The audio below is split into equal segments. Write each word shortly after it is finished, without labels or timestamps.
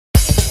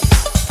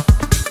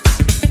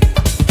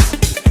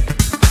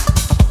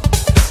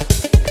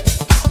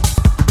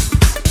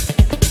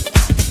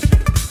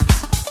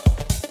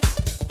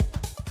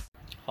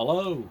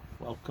Hello,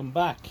 welcome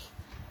back.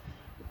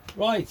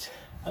 Right,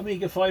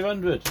 Amiga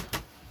 500.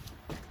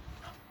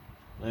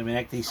 I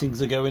mean, these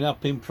things are going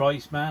up in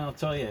price, man, I'll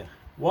tell you.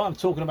 What I'm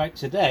talking about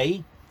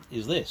today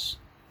is this.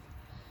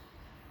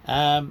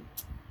 The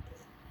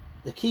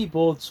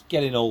keyboard's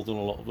getting old on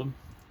a lot of them,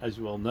 as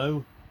you all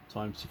know.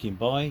 Time's ticking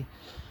by.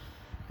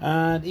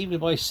 And even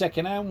by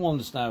second-hand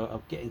ones now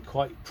are getting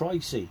quite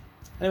pricey.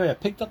 Anyway, I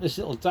picked up this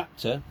little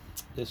adapter.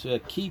 There's a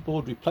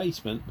keyboard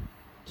replacement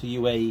to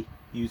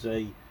use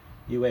a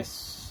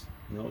US,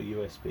 not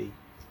USB,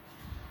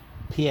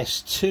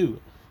 ps2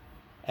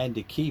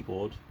 ended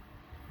keyboard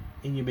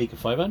in your Amiga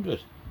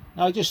 500.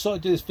 Now I just thought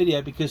I'd do this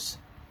video because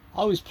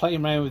I was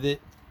playing around with it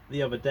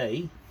the other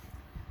day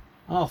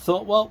and I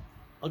thought, well,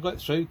 I got it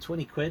through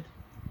 20 quid,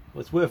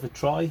 well, it's worth a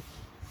try.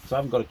 So I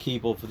haven't got a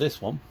keyboard for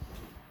this one,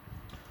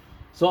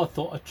 so I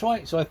thought I'd try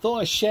it. So I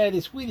thought I'd share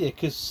this with you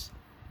because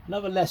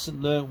another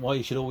lesson learned why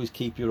you should always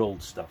keep your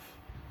old stuff.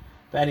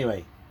 But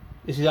anyway,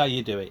 this is how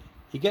you do it.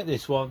 You get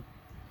this one,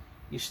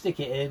 you stick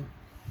it in,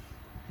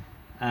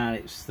 and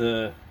it's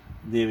the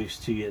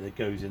nearest to you that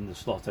goes in the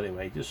slot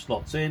anyway. It just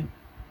slots in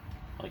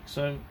like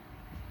so.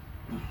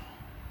 Oh,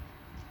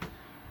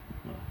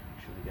 make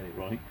sure I get it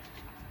right.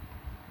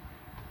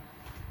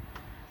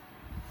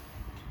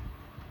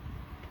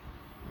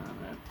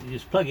 And you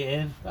just plug it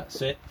in,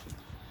 that's it,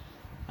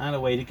 and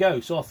away to go.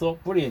 So I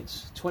thought,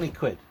 brilliant, 20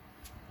 quid.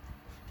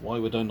 Why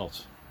would I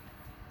not?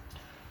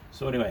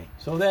 So anyway,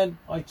 so then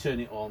I turn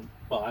it on.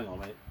 Well, hang on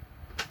a minute.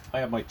 I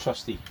have my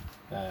trusty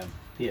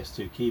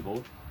ps2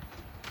 keyboard.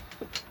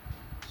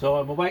 So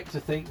I'm about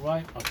to think,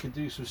 right, I can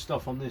do some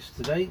stuff on this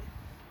today.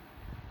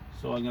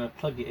 So I'm going to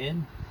plug it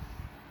in.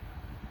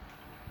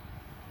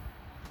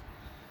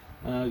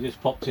 And I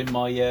just popped in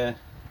my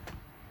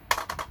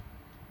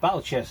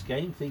battle chess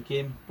game,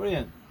 thinking,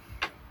 brilliant.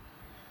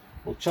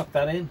 We'll chuck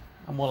that in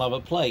and we'll have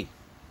a play.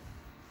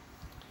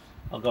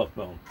 I'll go,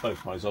 well,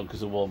 both mine's on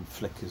because the one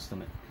flickers,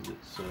 doesn't it? Because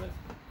it's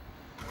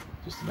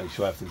just to make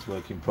sure everything's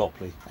working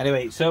properly.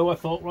 Anyway, so I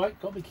thought, right,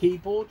 got my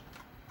keyboard.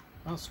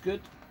 That's good.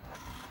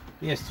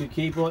 PS2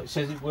 keyboard. It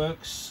says it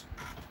works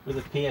with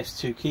a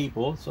PS2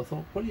 keyboard, so I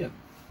thought, brilliant.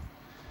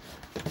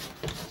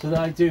 So then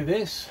I do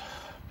this,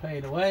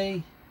 playing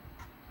away,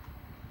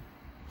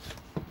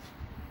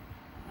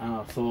 and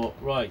I thought,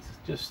 right,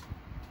 just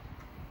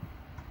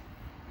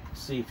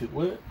see if it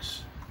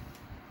works.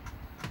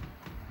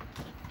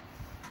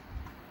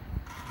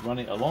 Run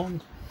it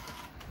along.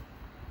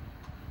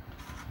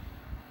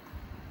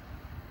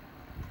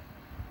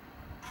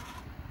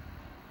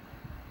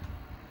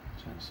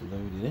 Chance to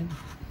load it in.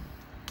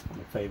 One of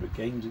my favourite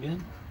games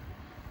again.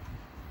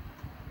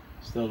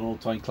 Still an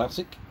all-time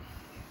classic.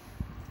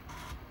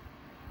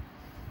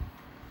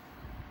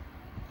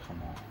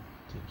 Come on,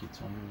 take your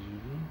time as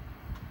usual.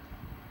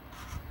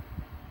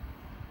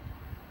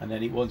 And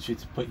then it wants you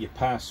to put your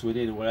password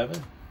in or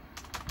whatever.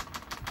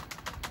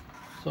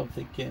 So I'm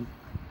thinking,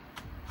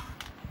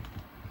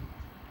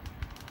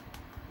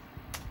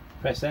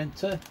 press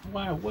enter.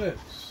 Wow, it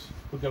works.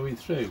 We're going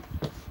through.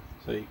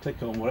 So you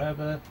click on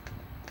whatever.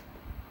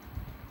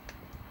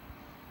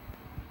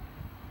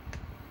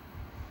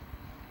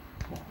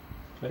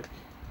 Click.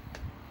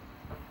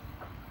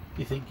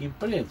 You're thinking,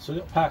 brilliant. So I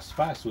got past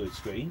password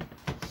screen.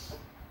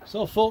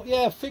 So I thought,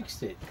 yeah, I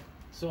fixed it.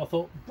 So I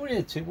thought,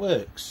 brilliant, it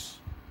works.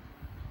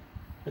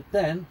 But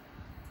then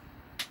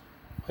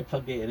I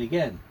plug it in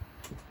again.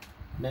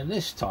 And then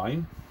this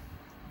time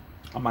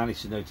I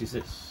managed to notice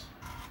this.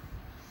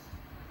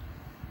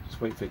 Just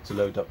wait for it to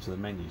load up to the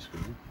menu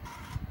screen.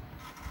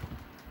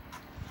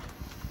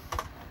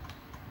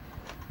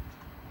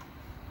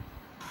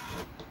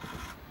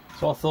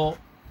 So I thought,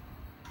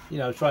 you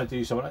know, try to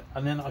do something,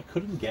 and then I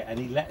couldn't get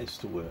any letters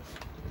to work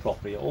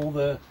properly. All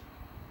the,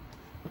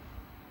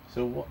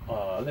 so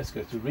what? Let's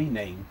go to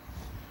rename.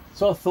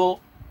 So I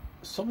thought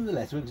some of the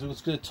letters, because I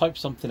was going to type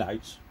something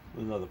out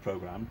with another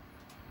program.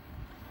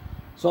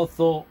 So I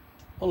thought,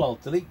 well, I'll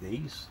delete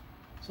these.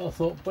 So I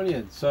thought,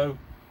 brilliant. So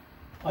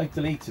I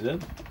deleted them.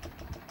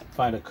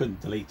 Found I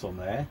couldn't delete on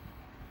there.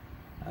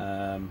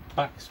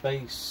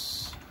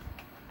 Backspace.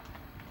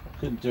 I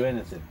couldn't do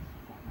anything.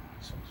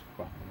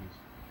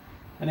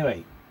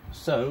 Anyway,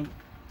 so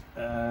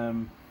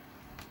can't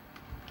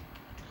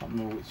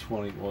remember which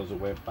one it was. I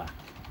went back.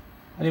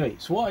 Anyway,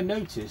 so what I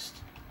noticed,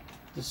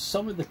 there's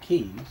some of the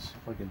keys.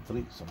 If I can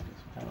delete some of this,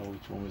 I can't know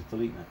which one was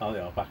deleting. Oh,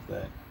 they are back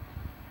there.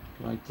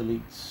 Can I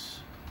delete?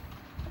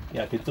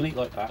 Yeah, I can delete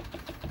like that.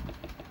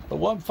 But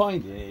what I'm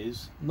finding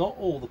is not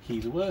all the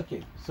keys are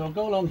working. So I'll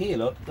go along here.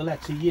 Look, the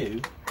letter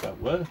U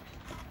don't work.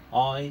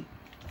 I,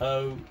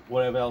 O,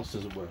 whatever else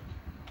doesn't work.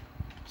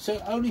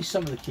 So only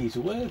some of the keys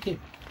are working.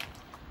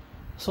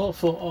 So I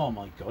thought, oh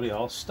my god, yeah,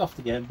 I stuffed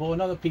again, bought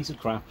another piece of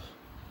crap,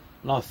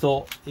 and I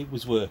thought it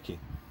was working.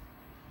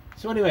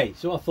 So anyway,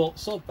 so I thought,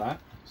 sod that.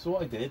 So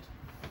what I did,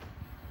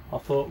 I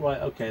thought,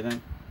 right, okay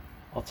then,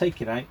 I'll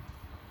take it out,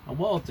 and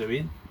what I'm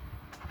doing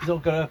is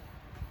I've got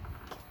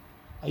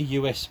a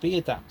USB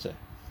adapter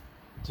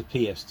to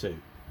ps2.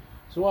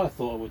 So what I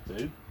thought I would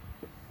do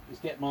is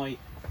get my,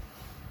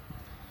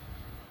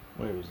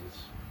 where is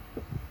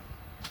this?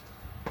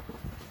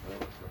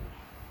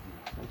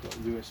 I've got a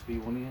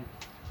USB one here.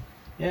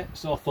 Yeah,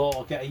 so I thought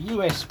I'll get a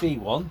USB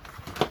one.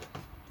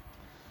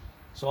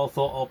 So I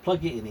thought I'll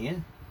plug it in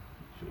here.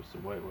 Sure it's the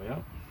right way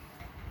up.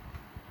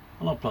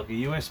 And I'll plug a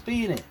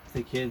USB in it,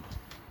 thinking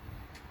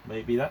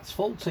maybe that's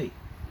faulty.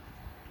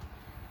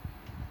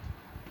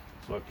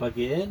 So I plug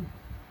it in,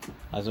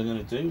 as I'm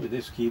going to do with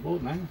this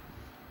keyboard now, and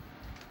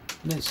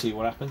then see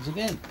what happens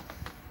again.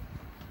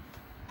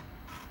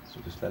 So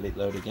just let it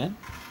load again.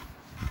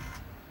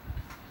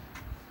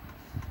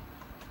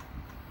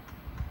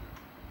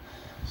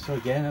 So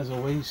again, as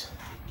always,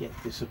 get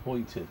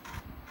disappointed.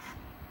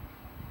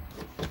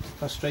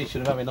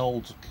 Frustration of having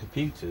old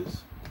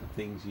computers and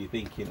things, you're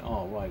thinking,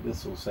 oh right,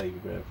 this will save a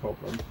bit of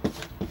problem.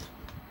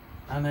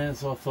 And then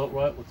so I thought,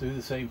 right, we'll do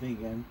the same thing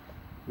again,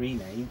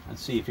 rename and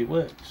see if it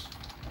works.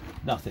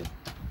 Nothing.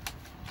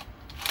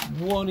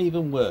 Won't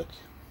even work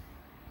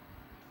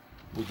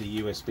with the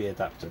USB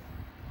adapter.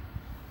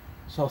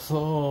 So I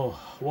thought, oh,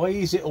 why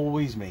is it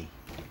always me?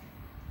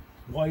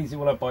 Why is it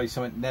when I buy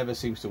something it never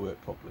seems to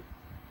work properly?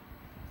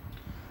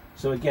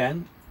 So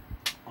again,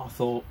 I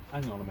thought,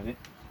 hang on a minute,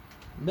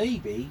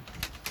 maybe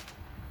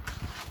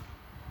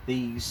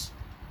these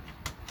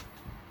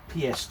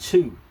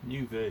ps2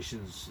 new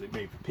versions that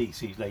made for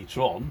PCs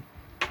later on,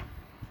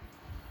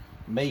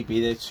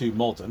 maybe they're too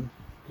modern,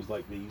 because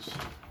like these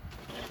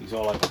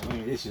are like, I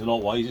mean, this is an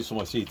old one, this is on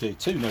my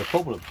CD2, no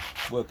problem,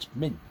 works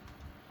mint.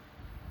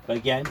 But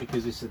again,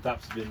 because this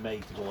adapter's been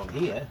made to go on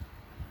here,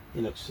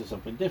 it looks for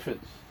something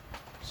different.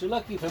 So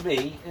lucky for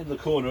me, in the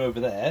corner over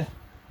there,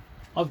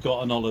 I've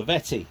got an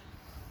Olivetti.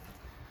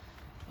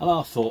 And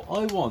I thought,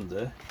 I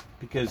wonder,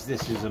 because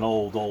this is an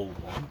old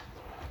one,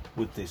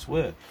 would this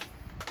work?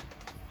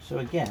 So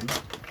again,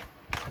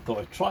 I thought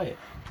I'd try it.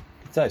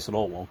 You can tell it's an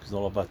old one because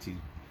Olivetti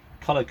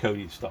colour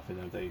coded stuff in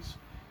those days.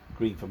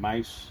 Green for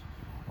mouse,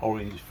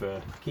 orange for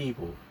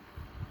keyboard.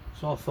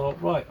 So I thought,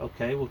 right,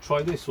 okay, we'll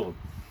try this one.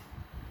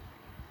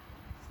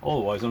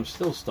 Otherwise I'm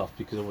still stuffed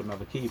because I wouldn't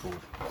have a keyboard.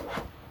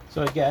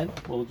 So again,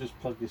 we'll just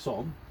plug this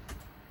on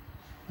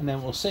and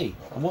then we'll see.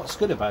 And what's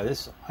good about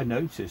this, I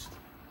noticed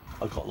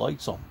I've got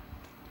lights on.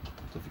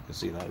 So if you can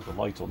see that, there's a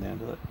light on the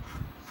end of it.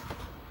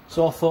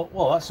 So I thought,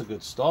 well, that's a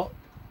good start.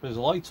 There's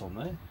a light on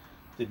there.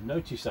 Didn't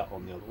notice that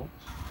on the other ones.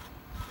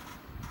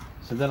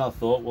 So then I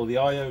thought, well, the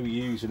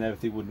IOUs and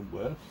everything wouldn't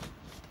work.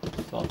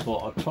 So I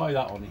thought I'd try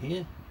that on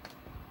here.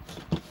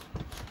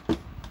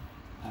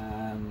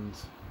 And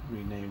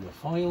rename the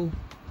file.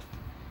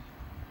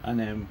 And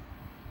then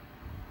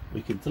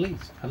we can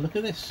delete. And look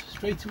at this,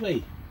 straight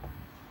away.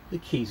 The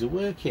keys are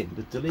working.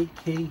 The delete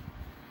key.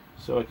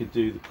 So I can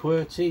do the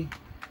QWERTY.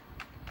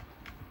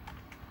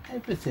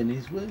 Everything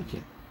is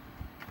working.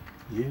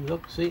 You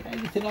look, see,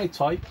 everything I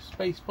type,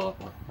 spacebar,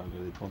 well, I'm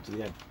going to go on to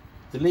the end.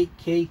 Delete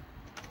key,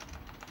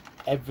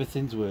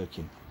 everything's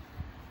working.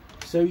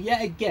 So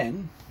yet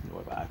again,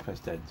 what about I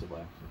pressed enter by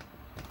accident.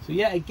 So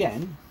yet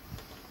again,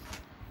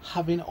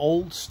 having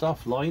old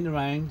stuff lying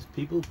around,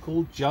 people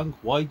call junk,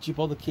 why'd you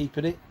bother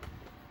keeping it?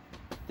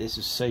 This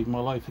has saved my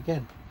life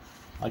again.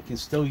 I can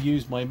still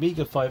use my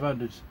Amiga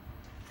 500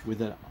 with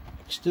an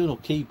external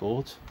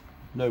keyboard,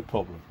 no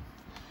problem.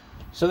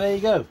 So there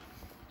you go.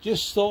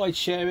 Just thought I'd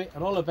share it.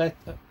 An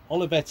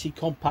Olivetti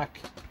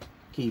compact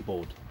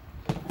keyboard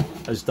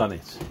has done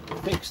it.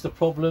 Fixed the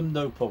problem,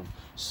 no problem.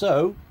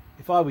 So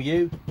if I were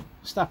you,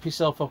 snap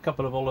yourself a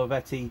couple of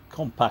Olivetti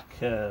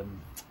compact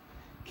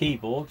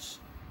keyboards,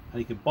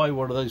 and you can buy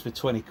one of those for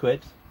 20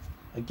 quid.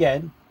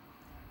 Again,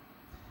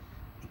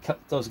 it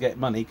does get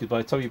money, because by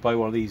the time you buy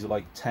one of these, are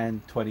like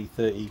 10, 20,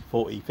 30,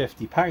 40,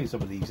 50 pounds,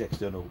 some of these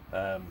external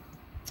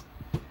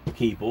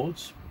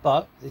keyboards,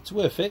 but it's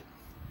worth it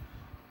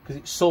because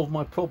it solved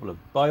my problem.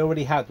 But I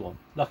already had one.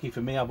 Lucky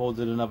for me, I've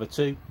ordered another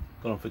two,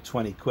 got them for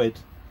 20 quid,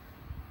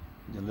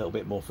 and a little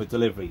bit more for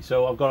delivery.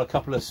 So I've got a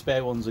couple of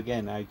spare ones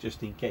again now,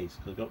 just in case,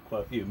 because I've got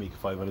quite a few Amiga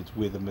 500s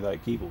with and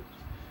without keyboards.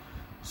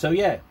 So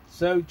yeah,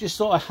 so just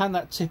thought I'd hand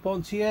that tip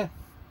on to you.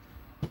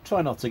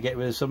 Try not to get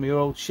rid of some of your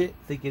old shit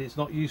thinking it's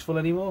not useful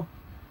anymore,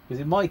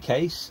 because in my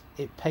case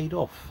it paid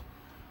off.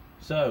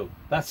 So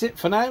that's it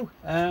for now.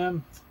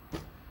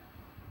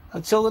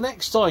 Until the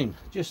next time,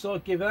 just thought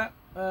I'd give that.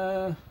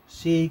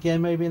 See you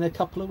again maybe in a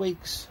couple of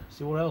weeks,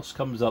 see what else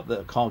comes up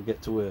that I can't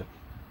get to work.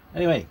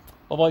 Anyway,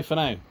 bye bye for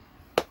now.